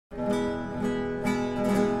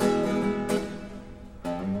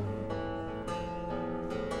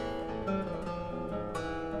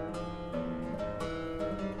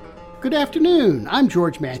Good afternoon. I'm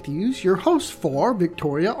George Matthews, your host for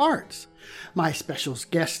Victoria Arts. My special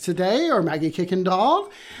guests today are Maggie Kuykendall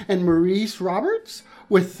and Maurice Roberts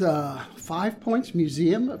with 5 Points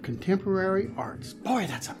Museum of Contemporary Arts. Boy,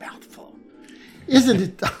 that's a mouthful. Isn't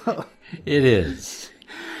it, though? It is.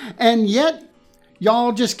 And yet,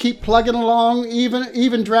 y'all just keep plugging along,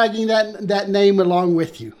 even dragging that name along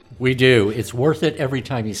with you. We do. It's worth it every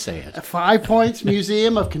time you say it. 5 Points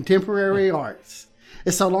Museum of Contemporary Arts.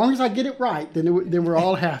 And so long as I get it right, then we're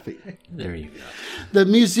all happy. There you go. The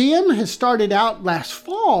museum has started out last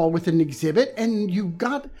fall with an exhibit, and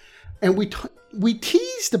we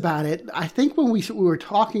teased about it. I think when we were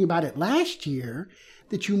talking about it last year,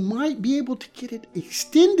 that you might be able to get it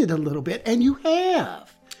extended a little bit, and you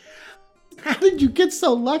have. How did you get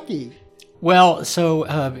so lucky? Well, so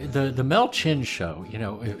the Mel Chin show,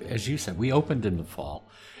 as you said, we opened in the fall.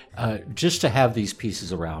 Just to have these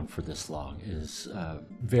pieces around for this long is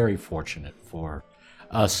very fortunate for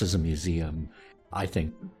us as a museum. I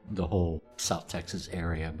think the whole South Texas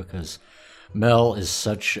area, because Mel is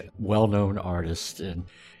such a well-known artist and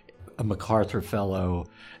a MacArthur Fellow.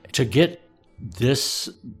 To get this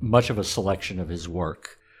much of a selection of his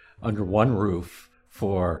work under one roof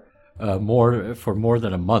for more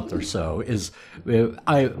than a month or so is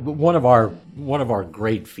one of our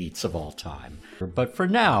great feats of all time. But for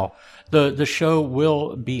now, the show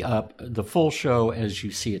will be up. The full show, as you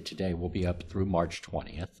see it today, will be up through March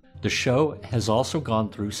 20th. The show has also gone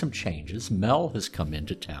through some changes. Mel has come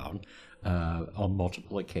into town on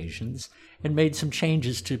multiple occasions and made some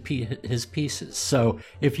changes to his pieces. So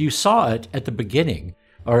if you saw it at the beginning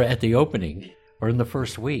or at the opening or in the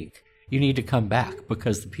first week, you need to come back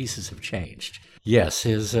because the pieces have changed. Yes,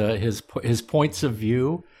 his points of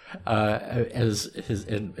view, as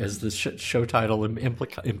the show title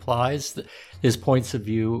implies, his points of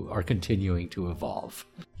view are continuing to evolve.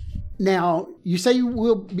 Now, you say you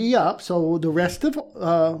will be up, so the rest of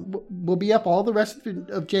will be up all the rest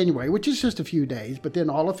of January, which is just a few days, but then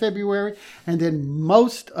all of February, and then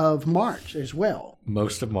most of March as well.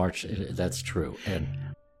 Most of March, that's true. And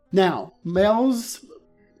now, Mel's.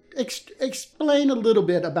 Explain a little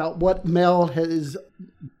bit about what Mel has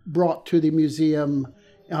brought to the museum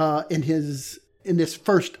in this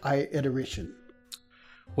first iteration.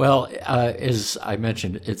 Well, as I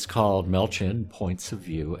mentioned, it's called Mel Chin Points of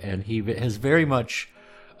View, and he has very much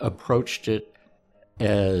approached it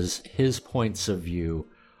as his points of view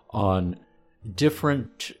on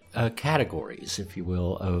different categories, if you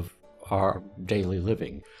will, of our daily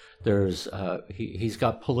living. There's he's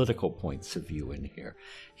got political points of view in here.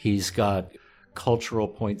 He's got cultural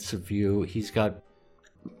points of view. He's got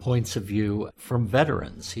points of view from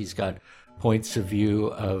veterans. He's got points of view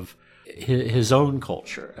of his own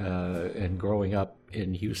culture and growing up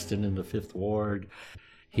in Houston in the Fifth Ward.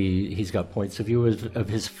 He's got points of view of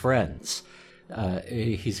his friends.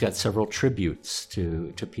 He's got several tributes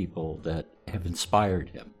to people that have inspired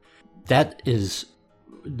him. That is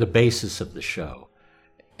the basis of the show.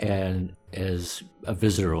 And as a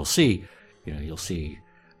visitor will see, you'll see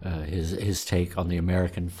his take on the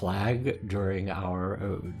American flag during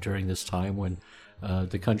this time when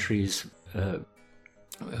the country's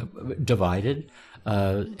divided,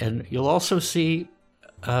 and you'll also see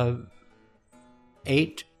 8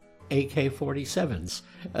 AK-47s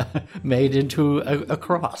made into a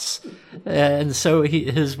cross, and so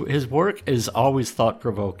his work is always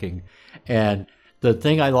thought-provoking. And the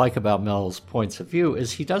thing I like about Mel's points of view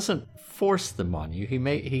is he doesn't force them on you.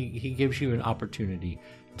 He gives you an opportunity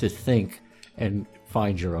to think and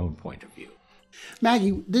find your own point of view.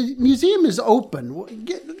 Maggie, the museum is open.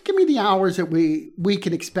 Give me the hours that we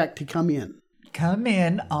can expect to come in. Come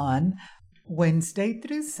in on Wednesday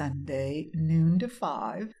through Sunday, noon to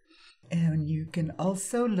 5. And you can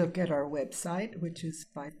also look at our website, which is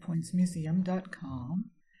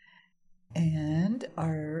 5pointsmuseum.com. And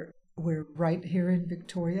we're right here in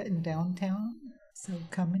Victoria in downtown, so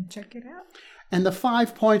come and check it out. And the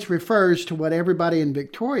 5 points refers to what everybody in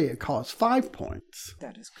Victoria calls 5 points.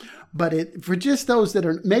 That is correct. But for just those that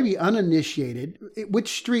are maybe uninitiated,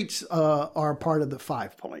 which streets are part of the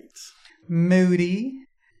 5 points? Moody,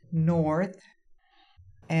 North,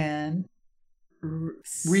 and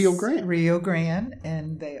Rio Grande. Rio Grande,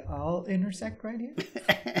 and they all intersect right here.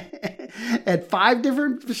 At 5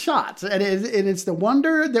 different shots. And it's the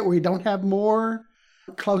wonder that we don't have more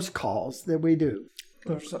close calls than we do.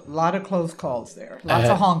 There's a lot of close calls there. Lots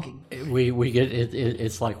of honking. We get it.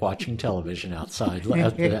 It's like watching television outside.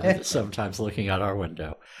 Sometimes looking out our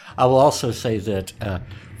window. I will also say that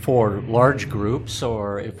for large groups,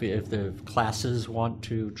 or if the classes want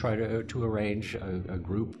to try to arrange a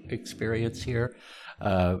group experience here,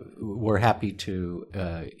 we're happy to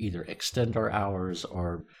either extend our hours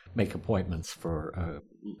or make appointments for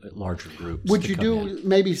larger groups. Would you do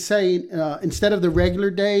maybe say instead of the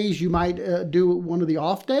regular days, you might do one of the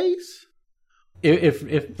off days?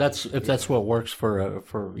 If that's what works for a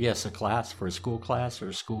class, for a school class or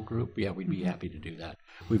a school group, yeah, we'd be happy to do that.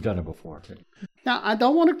 We've done it before. Now, I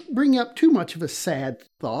don't want to bring up too much of a sad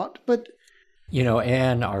thought, but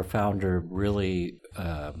Anne, our founder, really,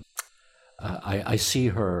 I see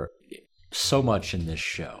her so much in this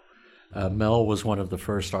show. Mel was one of the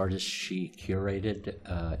first artists she curated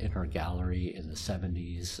in her gallery in the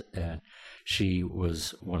 70s, and she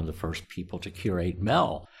was one of the first people to curate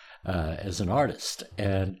Mel as an artist.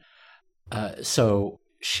 And so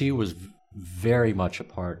she was very much a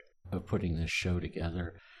part of putting this show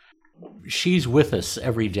together. She's with us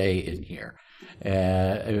every day in here.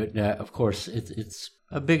 Of course, it's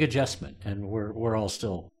a big adjustment, and we're all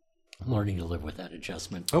still learning to live with that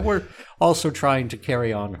adjustment. But we're also trying to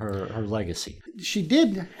carry on her legacy. She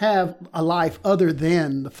did have a life other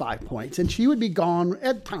than the 5 Points, and she would be gone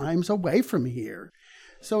at times away from here.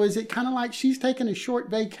 So is it kind of like she's taking a short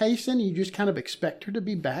vacation? You just kind of expect her to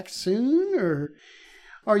be back soon? Or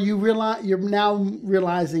are you're now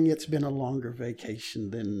realizing it's been a longer vacation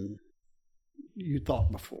than you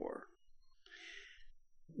thought before?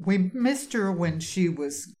 We missed her when she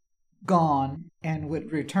was gone and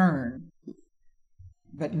would return,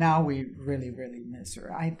 but now we really, really miss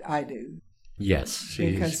her. I do. Yes,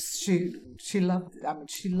 because she loved. I mean,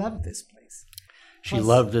 she loved this place. She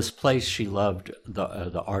loved this place. She loved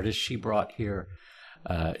the artists she brought here.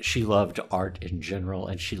 She loved art in general,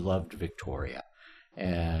 and she loved Victoria.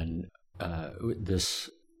 And this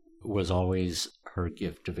was always her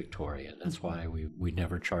gift to Victoria. That's why we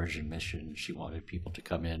never charged admission. She wanted people to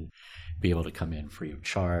come in, be able to come in free of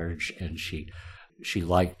charge, and she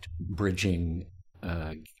liked bridging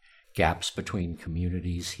gaps between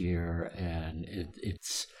communities here. And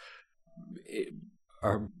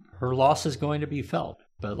her loss is going to be felt.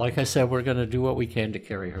 But like I said, we're going to do what we can to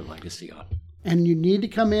carry her legacy on. And you need to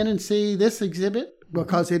come in and see this exhibit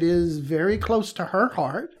because it is very close to her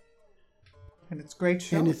heart. And it's a great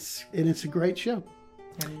show. And it's a great show.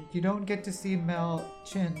 And you don't get to see Mel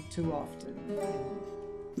Chin too often.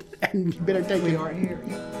 And you better take it. We are here.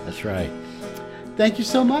 That's right. Thank you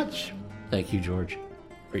so much. Thank you, George.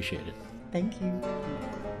 Appreciate it. Thank you.